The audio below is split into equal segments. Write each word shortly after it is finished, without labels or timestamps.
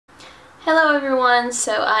Hello everyone,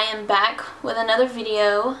 so I am back with another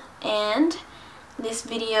video, and this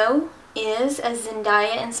video is a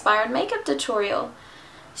Zendaya inspired makeup tutorial.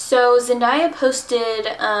 So Zendaya posted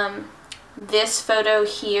this photo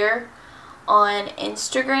here on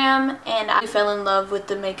Instagram, and I fell in love with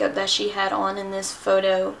the makeup that she had on in this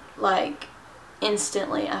photo, like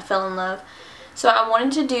instantly. I fell in love. So I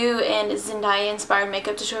wanted to do a Zendaya inspired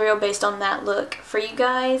makeup tutorial based on that look for you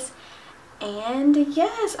guys. And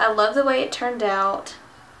yes, I love the way it turned out.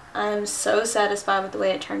 I'm so satisfied with the way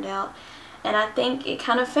it turned out. And I think it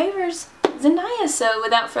kind of favors Zendaya. So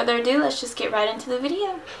without further ado, let's just get right into the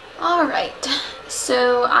video. Alright,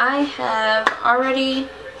 so I have already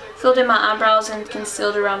filled in my eyebrows and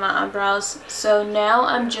concealed around my eyebrows. So now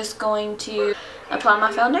I'm just going to apply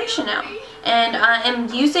my foundation now. And I'm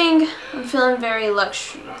feeling very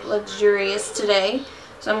luxurious today.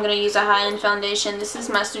 So I'm going to use a high-end foundation. This is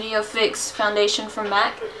my Studio Fix foundation from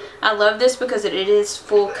MAC. I love this because it is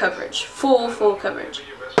full coverage. Full coverage.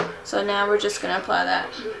 So now we're just going to apply that.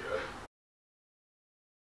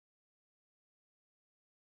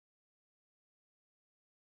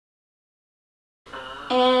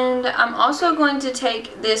 And I'm also going to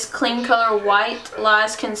take this Clean Color White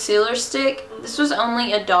Lies Concealer Stick. This was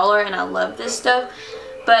only $1 and I love this stuff.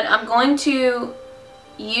 But I'm going to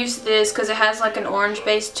use this because it has like an orange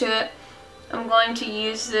base to it. I'm going to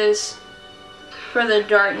use this for the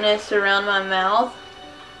darkness around my mouth.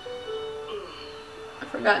 I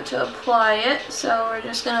forgot to apply it, so we're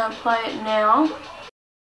just going to apply it now.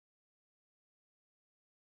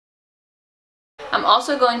 I'm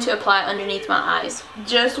also going to apply it underneath my eyes,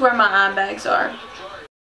 just where my eye bags are.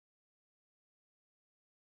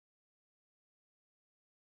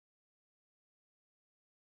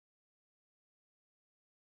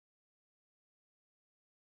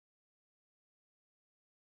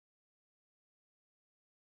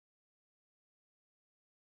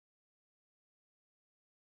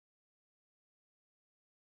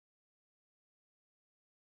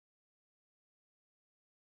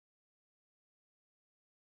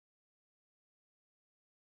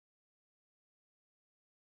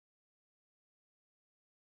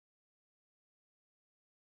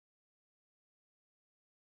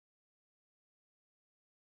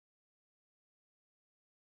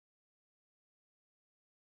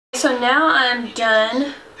 So now I'm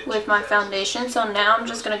done with my foundation, so now I'm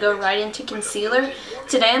just going to go right into concealer.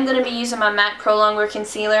 Today I'm going to be using my MAC Pro Longwear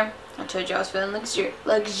Concealer. I told you I was feeling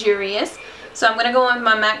luxurious. So I'm going to go in with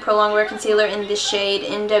my MAC Pro Longwear Concealer in the shade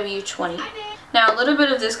NW20. Now a little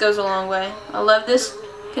bit of this goes a long way. I love this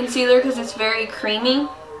concealer because it's very creamy.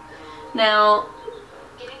 Now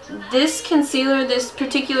this concealer, this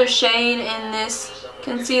particular shade in this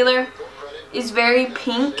concealer is very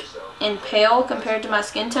pink and pale compared to my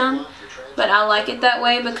skin tone, but I like it that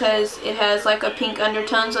way because it has like a pink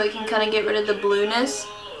undertone, so it can kind of get rid of the blueness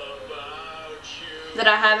that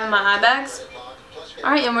I have in my eye bags.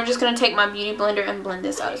 Alright, and we're just going to take my beauty blender and blend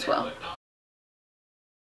this out as well.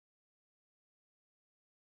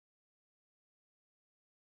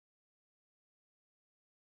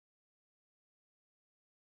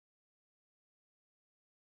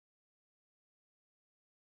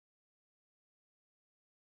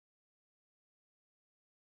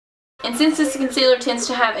 And since this concealer tends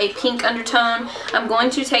to have a pink undertone, I'm going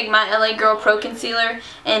to take my LA Girl Pro Concealer,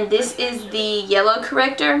 and this is the yellow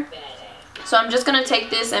corrector. So I'm just going to take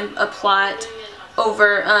this and apply it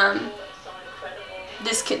over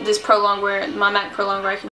this Pro Longwear, my MAC Pro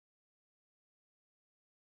Longwear concealer.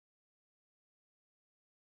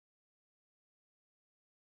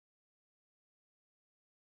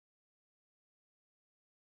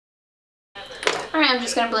 Alright, I'm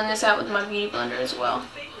just going to blend this out with my beauty blender as well.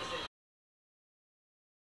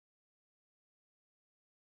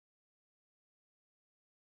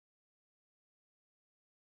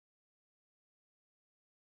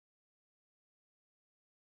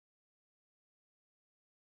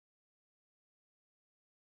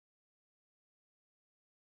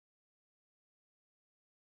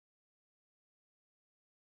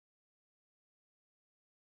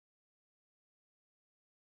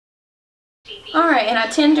 Alright, and I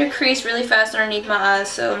tend to crease really fast underneath my eyes,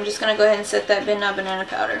 so I'm just going to go ahead and set that Ben Nye Banana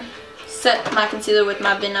Powder. Set my concealer with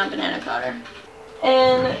my Ben Nye Banana Powder.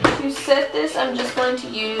 And to set this, I'm just going to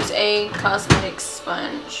use a cosmetics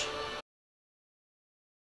sponge.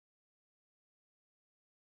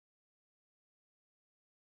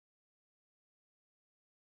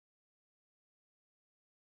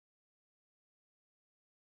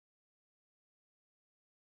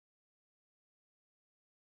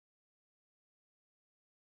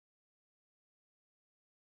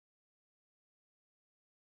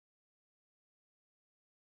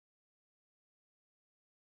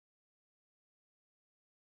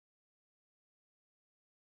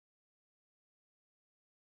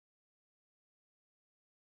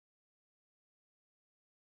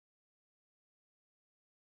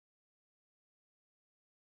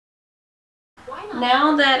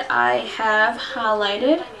 Now that I have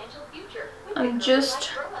highlighted, I'm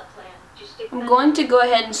going to go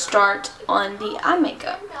ahead and start on the eye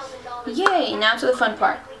makeup. Yay, now to the fun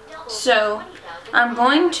part. So, I'm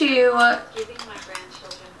going to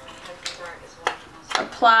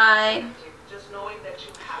apply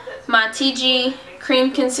my TG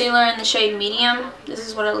cream concealer in the shade medium. This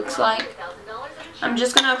is what it looks like. I'm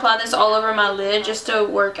just going to apply this all over my lid just to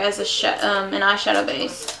work as an eyeshadow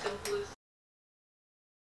base.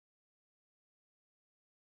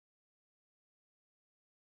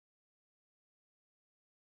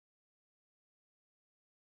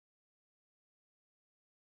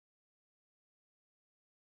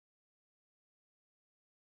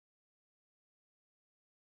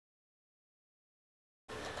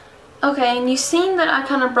 Okay, and you've seen that I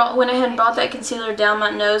kind of went ahead and brought that concealer down my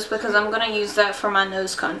nose because I'm going to use that for my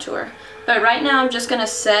nose contour. But right now I'm just going to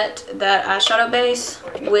set that eyeshadow base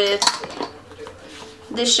with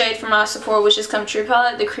this shade from my Sephora Wishes Come True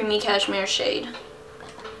palette, the Creamy Cashmere shade.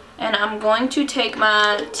 And I'm going to take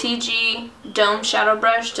my TG Dome Shadow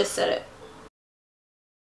Brush to set it.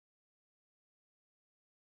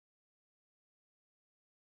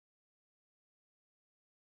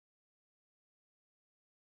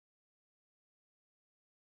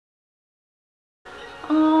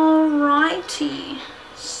 Alrighty,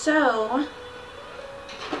 so,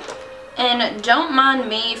 and don't mind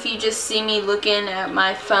me if you just see me looking at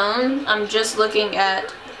my phone. I'm just looking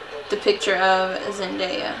at the picture of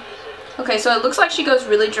Zendaya. Okay, so it looks like she goes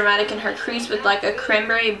really dramatic in her crease with like a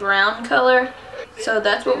cranberry brown color. So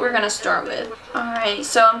that's what we're going to start with. Alright,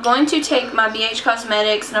 so I'm going to take my BH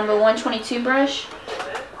Cosmetics number 122 brush.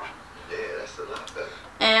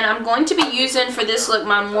 And I'm going to be using for this look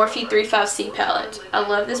my Morphe 35C palette. I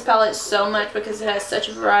love this palette so much because it has such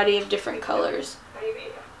a variety of different colors.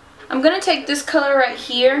 I'm going to take this color right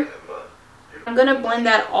here. I'm going to blend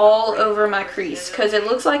that all over my crease because it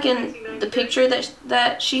looks like in the picture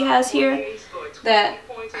that she has here that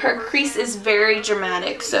her crease is very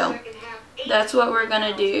dramatic. So that's what we're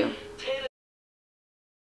going to do.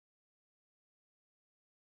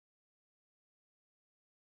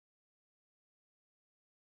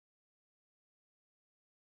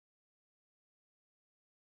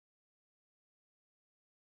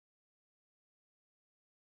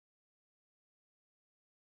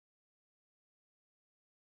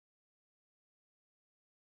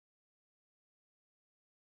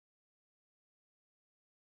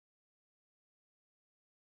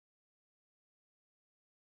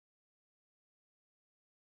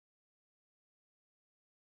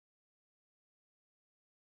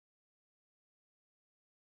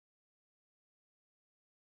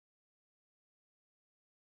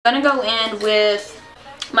 I'm going to go in with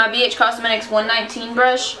my BH Cosmetics 119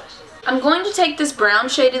 brush. I'm going to take this brown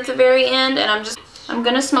shade at the very end and I'm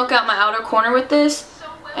going to smoke out my outer corner with this.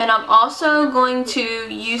 And I'm also going to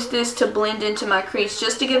use this to blend into my crease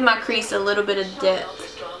just to give my crease a little bit of depth.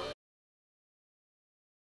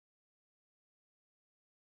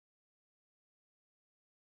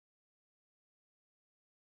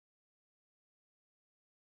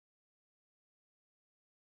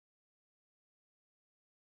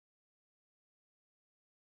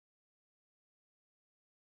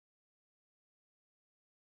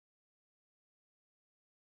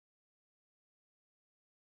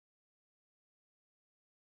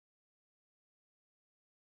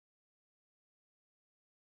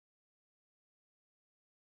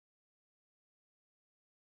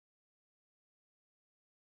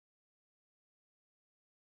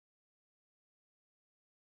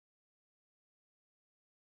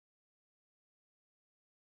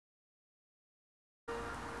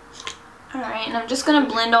 Alright, and I'm just going to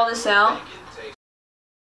blend all this out.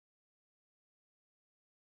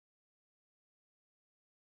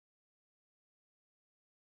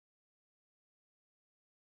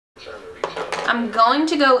 I'm going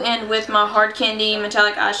to go in with my Hard Candy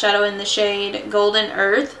Metallic Eyeshadow in the shade Golden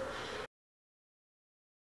Earth.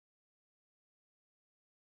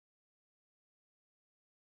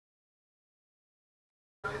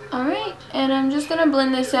 Alright, and I'm just going to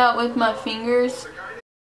blend this out with my fingers.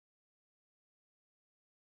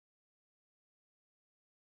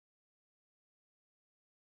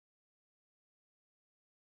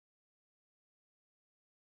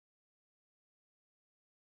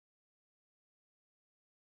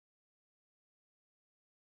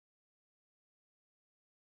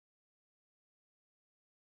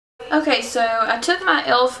 Okay, so I took my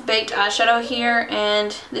e.l.f. Baked Eyeshadow here,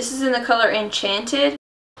 and this is in the color Enchanted.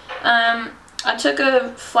 I took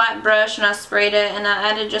a flat brush and I sprayed it, and I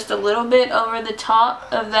added just a little bit over the top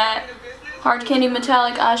of that Hard Candy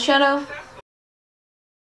Metallic Eyeshadow.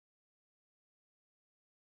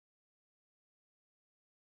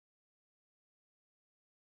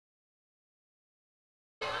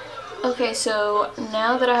 Okay, so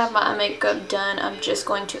now that I have my eye makeup done, I'm just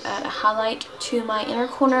going to add a highlight to my inner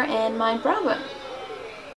corner and my brow bone.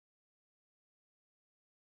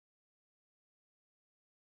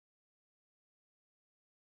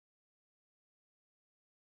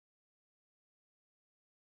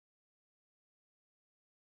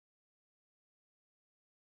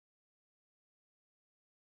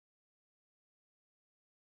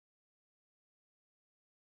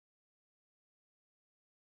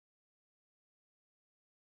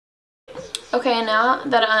 Okay, now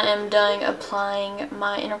that I am done applying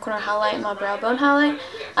my inner corner highlight and my brow bone highlight,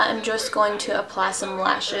 I'm just going to apply some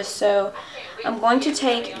lashes. So I'm going to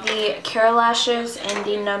take the Cara lashes in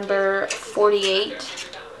the number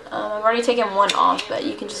 48. I've already taken one off, but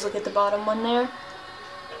you can just look at the bottom one there.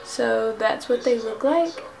 So that's what they look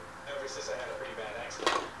like.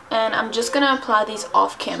 And I'm just going to apply these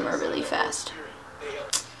off camera really fast.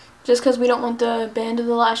 Just because we don't want the band of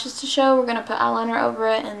the lashes to show, we're going to put eyeliner over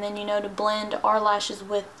it, and then, you know, to blend our lashes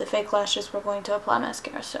with the fake lashes, we're going to apply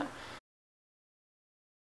mascara. So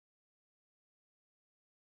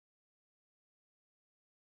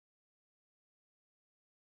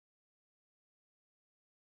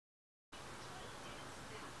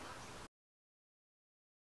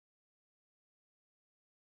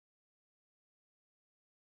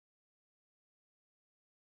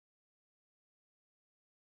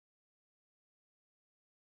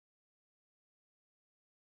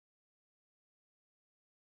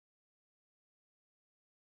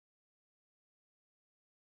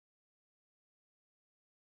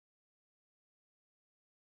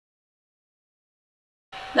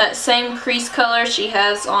that same crease color she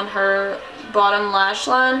has on her bottom lash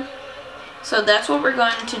line. So that's what we're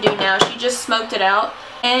going to do now. She just smoked it out.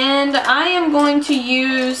 And I am going to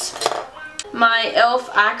use my e.l.f.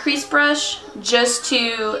 eye crease brush just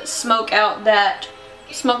to smoke out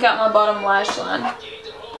my bottom lash line.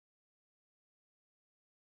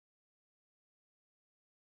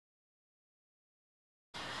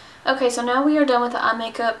 Okay, so now we are done with the eye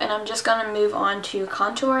makeup, and I'm just going to move on to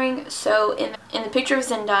contouring. So in the picture of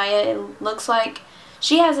Zendaya, it looks like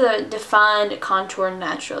she has a defined contour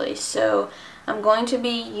naturally. So I'm going to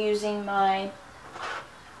be using my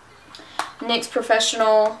NYX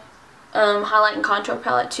Professional Highlight and Contour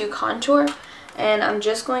Palette to contour. And I'm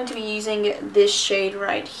just going to be using this shade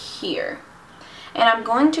right here. And I'm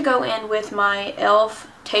going to go in with my e.l.f.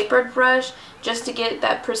 tapered brush just to get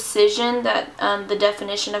that precision, that the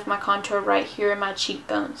definition of my contour right here in my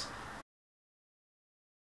cheekbones.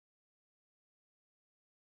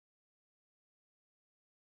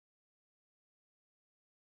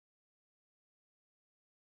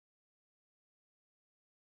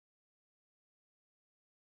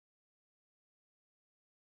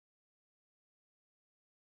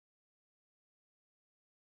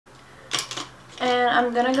 And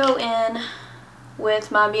I'm going to go in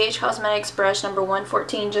with my BH Cosmetics brush number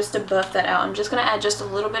 114 just to buff that out. I'm just going to add just a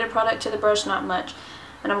little bit of product to the brush, not much.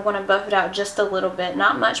 And I'm going to buff it out just a little bit.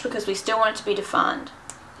 Not much because we still want it to be defined.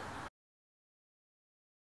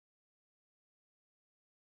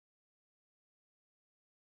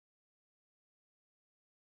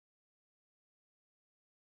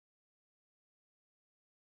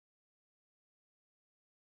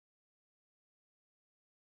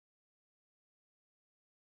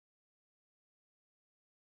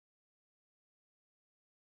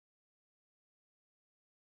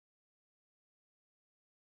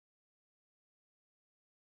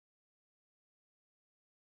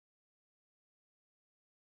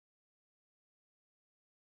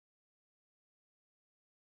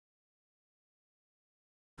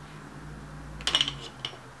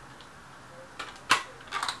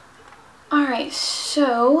 Alright,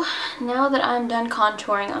 so now that I'm done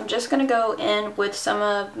contouring, I'm just going to go in with some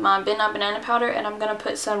of my Midnight Banana powder, and I'm going to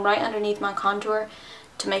put some right underneath my contour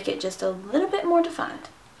to make it just a little bit more defined.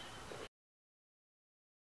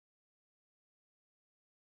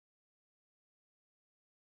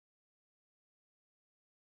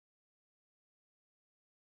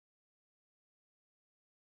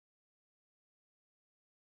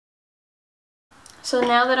 So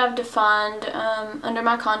now that I've defined under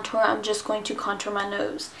my contour, I'm just going to contour my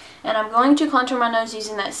nose. And I'm going to contour my nose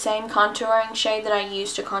using that same contouring shade that I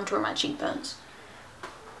used to contour my cheekbones.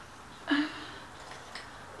 And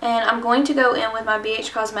I'm going to go in with my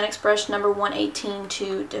BH Cosmetics brush number 118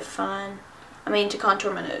 to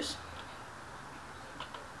contour my nose.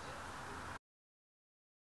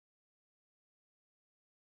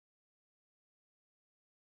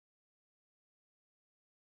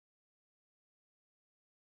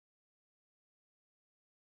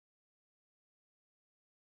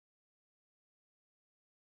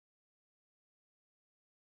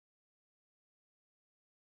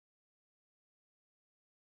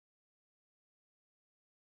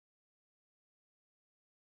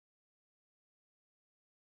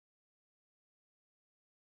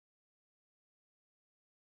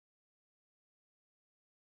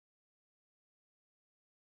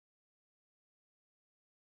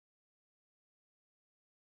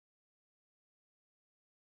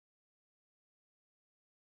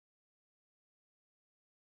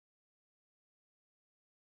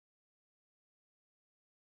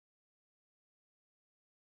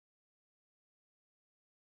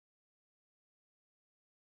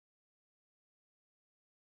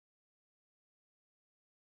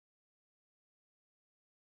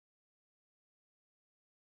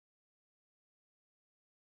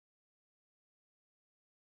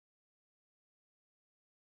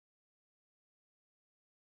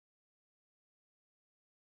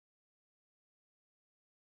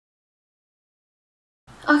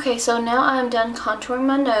 Okay, so now I'm done contouring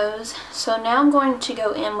my nose. So now I'm going to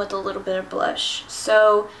go in with a little bit of blush.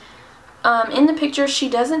 So in the picture she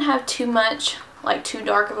doesn't have too much, like too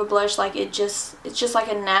dark of a blush, like it's just like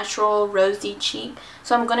a natural rosy cheek.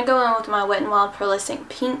 So I'm going to go in with my Wet n Wild Pearlescent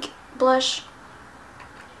Pink blush.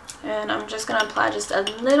 And I'm just going to apply just a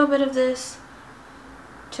little bit of this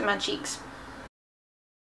to my cheeks.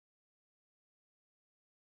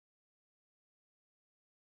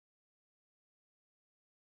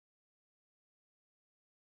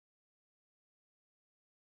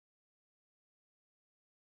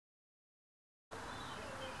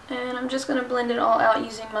 And I'm just going to blend it all out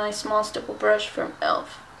using my small stipple brush from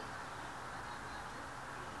e.l.f.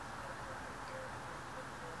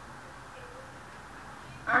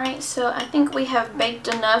 Alright, so I think we have baked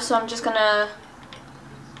enough, so I'm just going to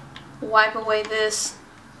wipe away this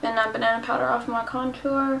Midnight Banana powder off my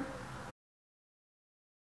contour.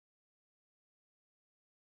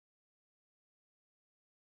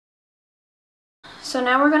 So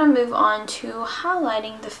now we're going to move on to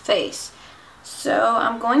highlighting the face. So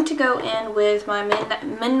I'm going to go in with my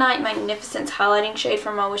Midnight Magnificence highlighting shade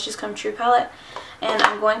from my Wishes Come True palette. And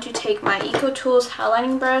I'm going to take my Eco Tools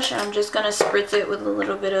highlighting brush and I'm just going to spritz it with a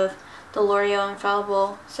little bit of the L'Oreal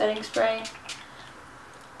Infallible setting spray.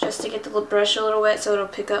 Just to get the brush a little wet so it'll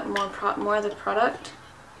pick up more of the product.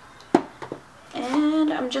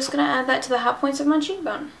 And I'm just going to add that to the high points of my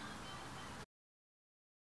cheekbone.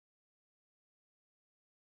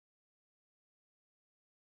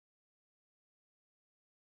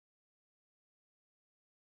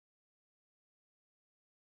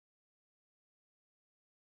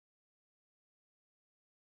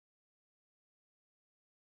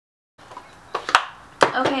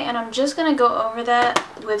 Okay, and I'm just going to go over that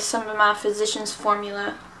with some of my Physicians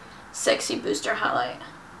Formula Sexy Booster Highlight.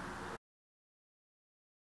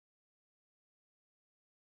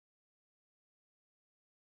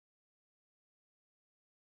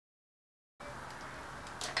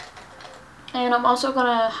 And I'm also going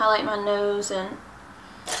to highlight my nose and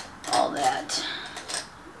all that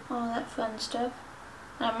fun stuff.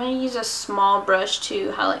 And I'm going to use a small brush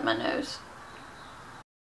to highlight my nose.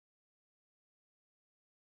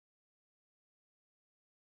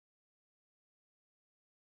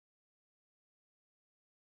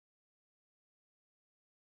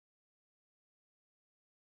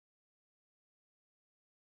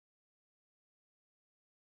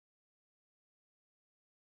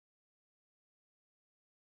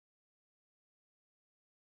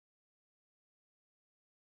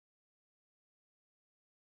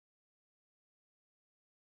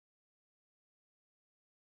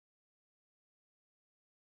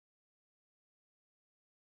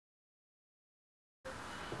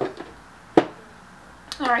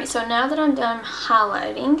 Alright, so now that I'm done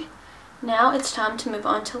highlighting, now it's time to move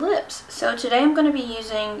on to lips. So today I'm going to be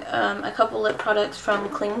using a couple lip products from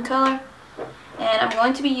Clean Color. And I'm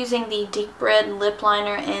going to be using the Deep Red lip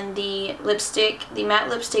liner and the matte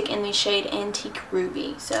lipstick in the shade Antique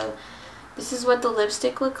Ruby. So this is what the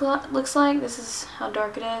lipstick looks like. This is how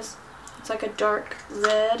dark it is. It's like a dark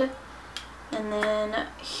red. And then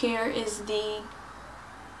here is the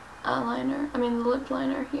the lip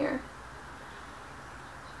liner here.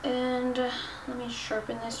 And let me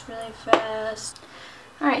sharpen this really fast.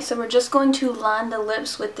 Alright, so we're just going to line the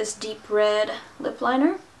lips with this deep red lip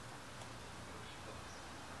liner.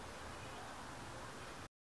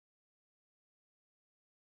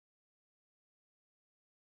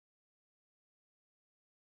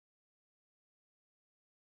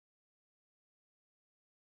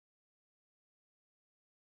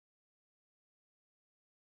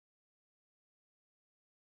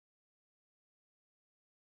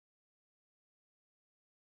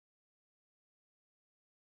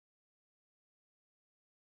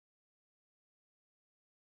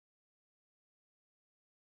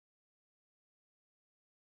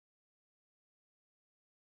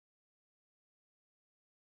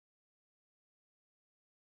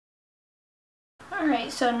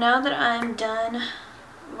 Alright, so now that I'm done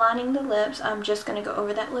lining the lips, I'm just going to go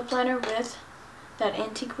over that lip liner with that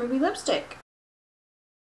Antique Ruby lipstick.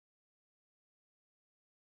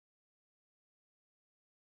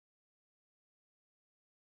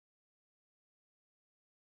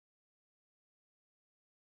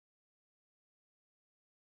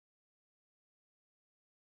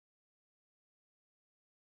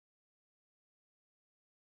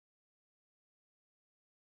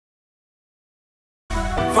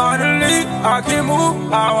 Finally, I can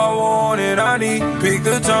move how I want it. I need pick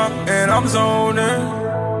the top and I'm zoning.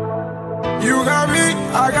 You got me,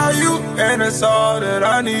 I got you, and that's all that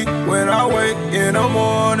I need when I wake in the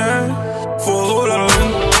morning. Full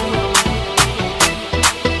of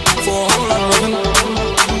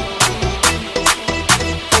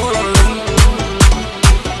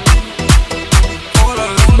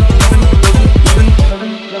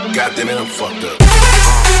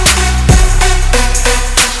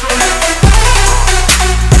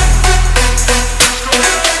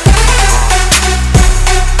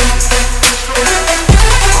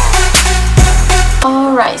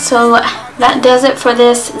So that does it for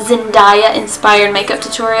this Zendaya inspired makeup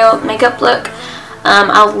look.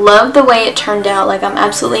 I love the way it turned out. Like, I'm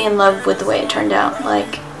absolutely in love with the way it turned out.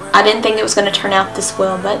 Like, I didn't think it was going to turn out this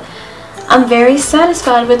well, but I'm very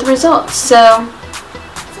satisfied with the results. So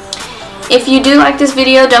if you do like this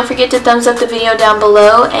video, don't forget to thumbs up the video down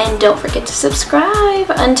below, and don't forget to subscribe.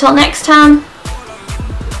 Until next time.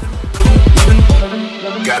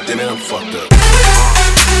 Goddamn it, I'm fucked up.